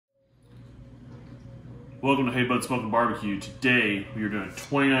Welcome to Hey Bud Smoking BBQ. Today we are doing a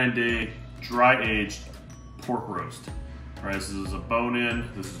 29-day dry-aged pork roast. All right, this is a bone-in.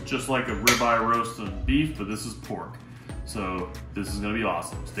 This is just like a ribeye roast of beef, but this is pork. So this is gonna be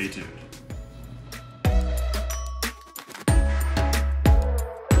awesome. Stay tuned.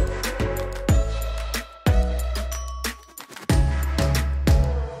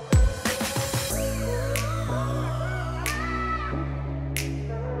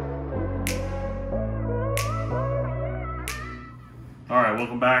 All right,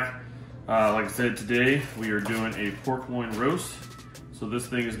 welcome back. Like I said, today we are doing a pork loin roast. So this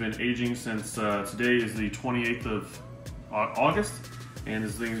thing has been aging since, today is the 28th of August, and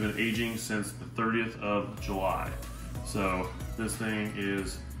this thing's been aging since the 30th of July. So this thing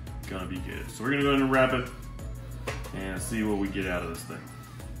is gonna be good. So we're gonna go ahead and wrap it and see what we get out of this thing.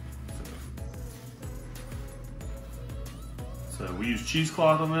 So we use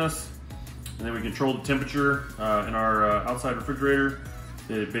cheesecloth on this. And then we control the temperature in our outside refrigerator.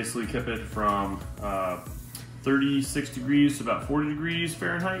 It basically kept it from 36 degrees to about 40 degrees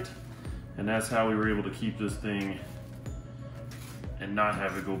Fahrenheit. And that's how we were able to keep this thing and not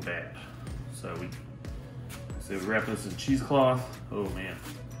have it go bad. So we wrap this in cheesecloth. Oh man,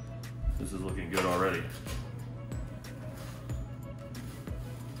 this is looking good already.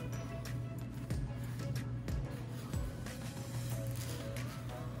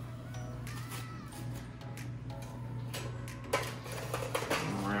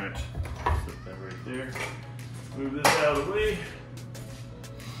 There. Move this out of the way.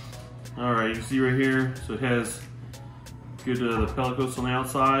 All right, you can see right here, so it has good the pellicose on the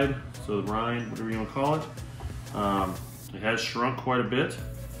outside, so the rind, whatever you want to call it. It has shrunk quite a bit.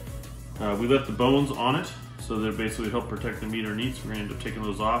 We left the bones on it, so that basically help protect the meat underneath. So we're gonna end up taking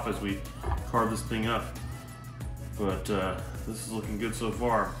those off as we carve this thing up. But this is looking good so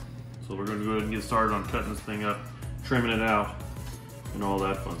far. So we're gonna go ahead and get started on cutting this thing up, trimming it out, and all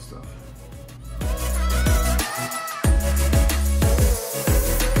that fun stuff.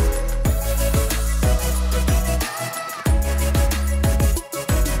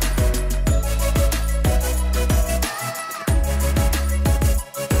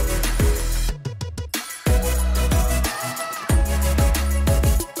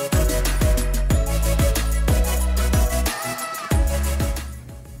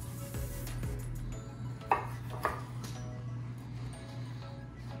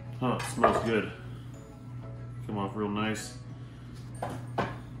 Oh, it smells good. Come off real nice. Get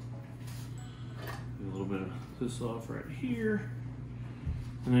a little bit of this off right here.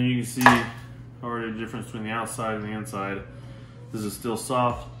 And then you can see already the difference between the outside and the inside. This is still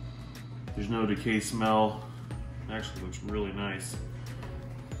soft. There's no decay smell. It actually looks really nice. So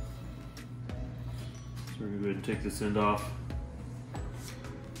we're gonna go ahead and take this end off.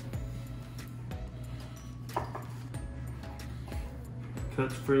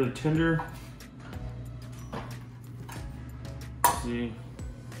 Cut's fairly tender. See,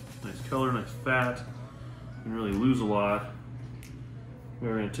 nice color, nice fat. You can really lose a lot.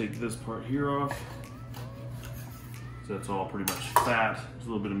 We're gonna take this part here off. So that's all pretty much fat. There's a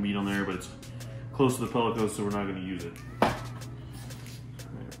little bit of meat on there, but it's close to the pellicose, so we're not gonna use it. We're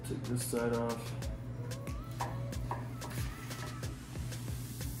gonna take this side off.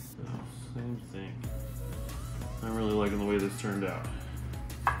 Same thing. I'm really liking the way this turned out.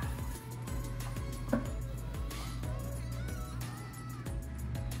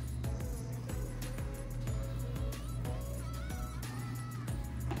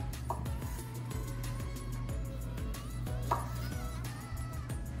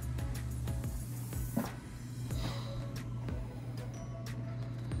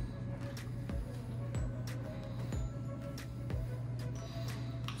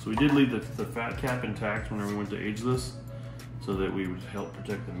 So we did leave the fat cap intact whenever we went to age this, so that we would help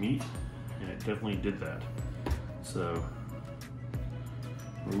protect the meat, and it definitely did that. So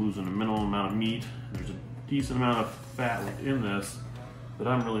we're losing a minimal amount of meat. There's a decent amount of fat within this, but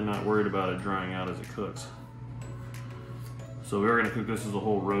I'm really not worried about it drying out as it cooks. So we're gonna cook this as a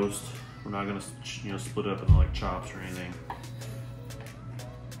whole roast. We're not gonna split up into like chops or anything.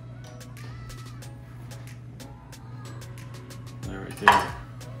 There, right there.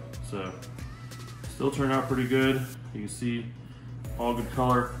 So, still turned out pretty good. You can see all good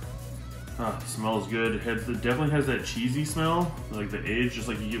color. Smells good. It definitely has that cheesy smell, like the age, just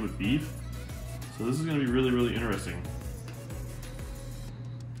like you get with beef. So this is gonna be really, really interesting.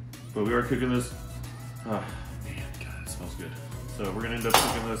 But we are cooking this. Man, God, it smells good. So we're gonna end up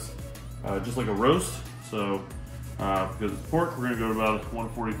cooking this just like a roast. So because it's pork, we're gonna go to about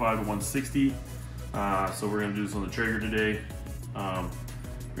 145 to 160. So we're gonna do this on the Treagar today.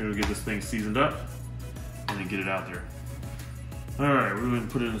 We're gonna get this thing seasoned up, to get it out there. All right, we're going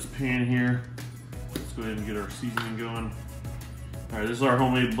to put it in this pan here. Let's go ahead and get our seasoning going. All right, this is our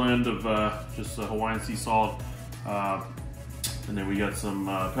homemade blend of just Hawaiian sea salt. And then we got some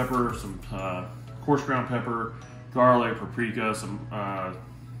pepper, some coarse ground pepper, garlic, paprika, some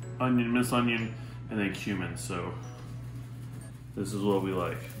onion, minced onion, and then cumin. So this is what we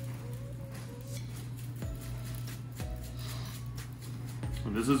like.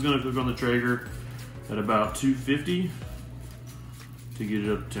 And this is going to cook on the Treagar at about 250 to get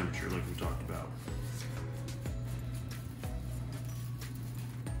it up to temperature like we talked about.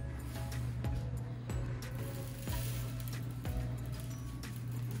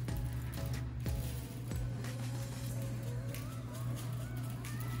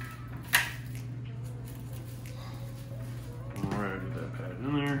 Alright, get that patted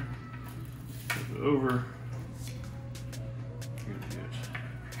in there. Flip it over.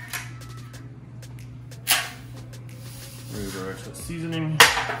 Ready to our excess seasoning,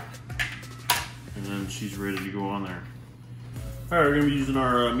 and then she's ready to go on there. All right, we're gonna be using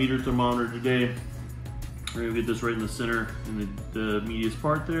our meter thermometer today. We're gonna get this right in the center, in the meatiest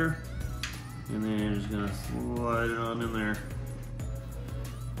part there, and then just gonna slide it on in there.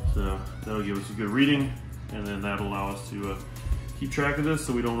 So that'll give us a good reading, and then that'll allow us to keep track of this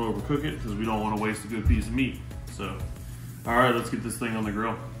so we don't overcook it, because we don't want to waste a good piece of meat. So, all right, let's get this thing on the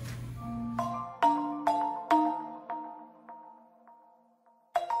grill.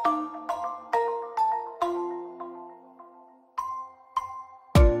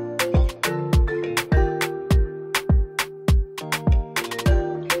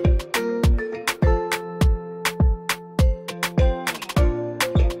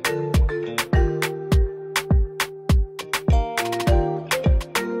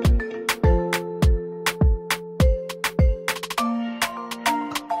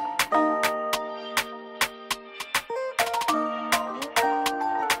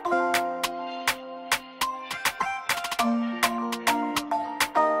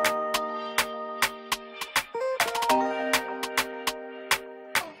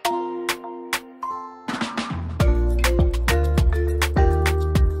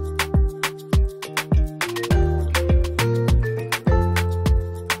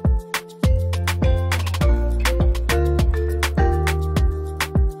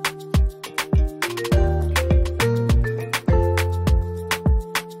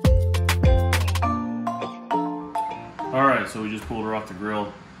 Alright, so we just pulled her off the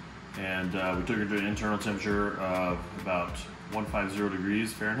grill, and we took her to an internal temperature of about 150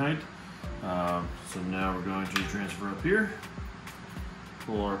 degrees Fahrenheit. So now we're going to transfer up here,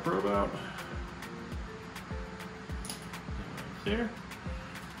 pull our probe out, right there.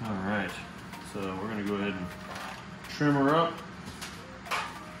 Alright, so we're going to go ahead and trim her up,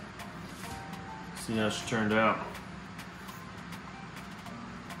 see how she turned out.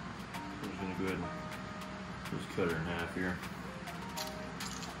 I'm just going to go ahead and just cut her in half here.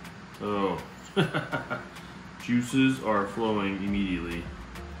 Oh, juices are flowing immediately.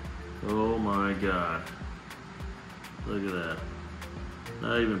 Oh my God. Look at that.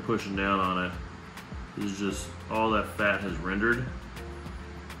 Not even pushing down on it. This is just, all that fat has rendered.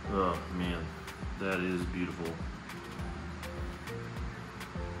 Oh man, that is beautiful.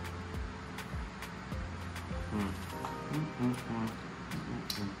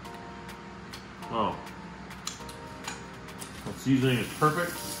 Oh. The seasoning is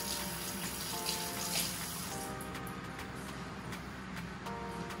perfect.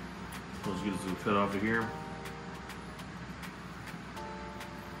 Let's get some cut off of here.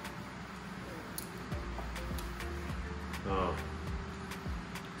 Oh,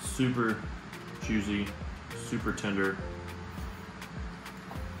 super juicy, super tender.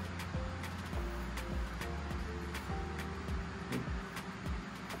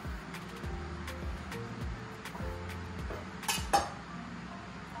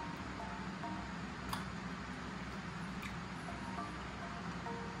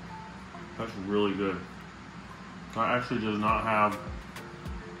 That's really good. It actually does not have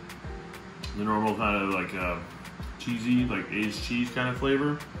the normal kind of like cheesy, like aged cheese kind of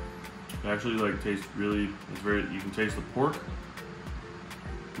flavor. It actually like tastes really, it's very, you can taste the pork,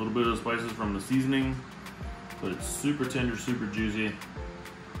 a little bit of the spices from the seasoning, but it's super tender, super juicy.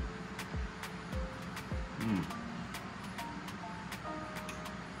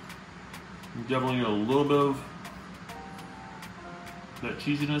 You definitely get a little bit of that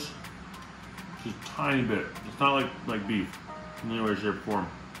cheesiness. Just a tiny bit. It's not like beef in any way, shape, or form.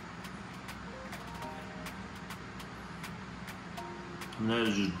 And that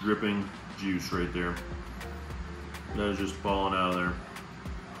is just dripping juice right there. That is just falling out of there.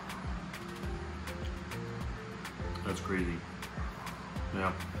 That's crazy.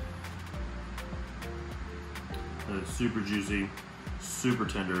 Yeah. And it's super juicy, super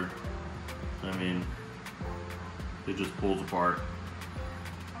tender. I mean, it just pulls apart.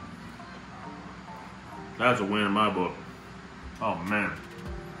 That's a win in my book. Oh man,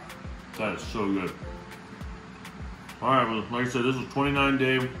 that is so good. All right, well, like I said, this was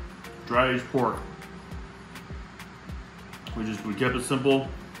 29-day dry aged pork. We kept it simple,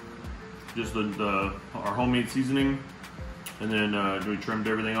 just our homemade seasoning, and then we trimmed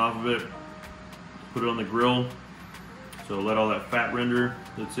everything off of it, put it on the grill, so let all that fat render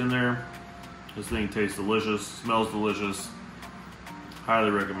that's in there. This thing tastes delicious, smells delicious. Highly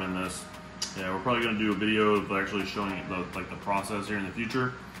recommend this. Yeah, we're probably gonna do a video of actually showing it, the process here in the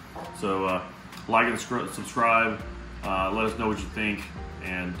future. So like and subscribe, let us know what you think,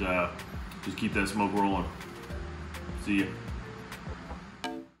 and just keep that smoke rolling. See ya.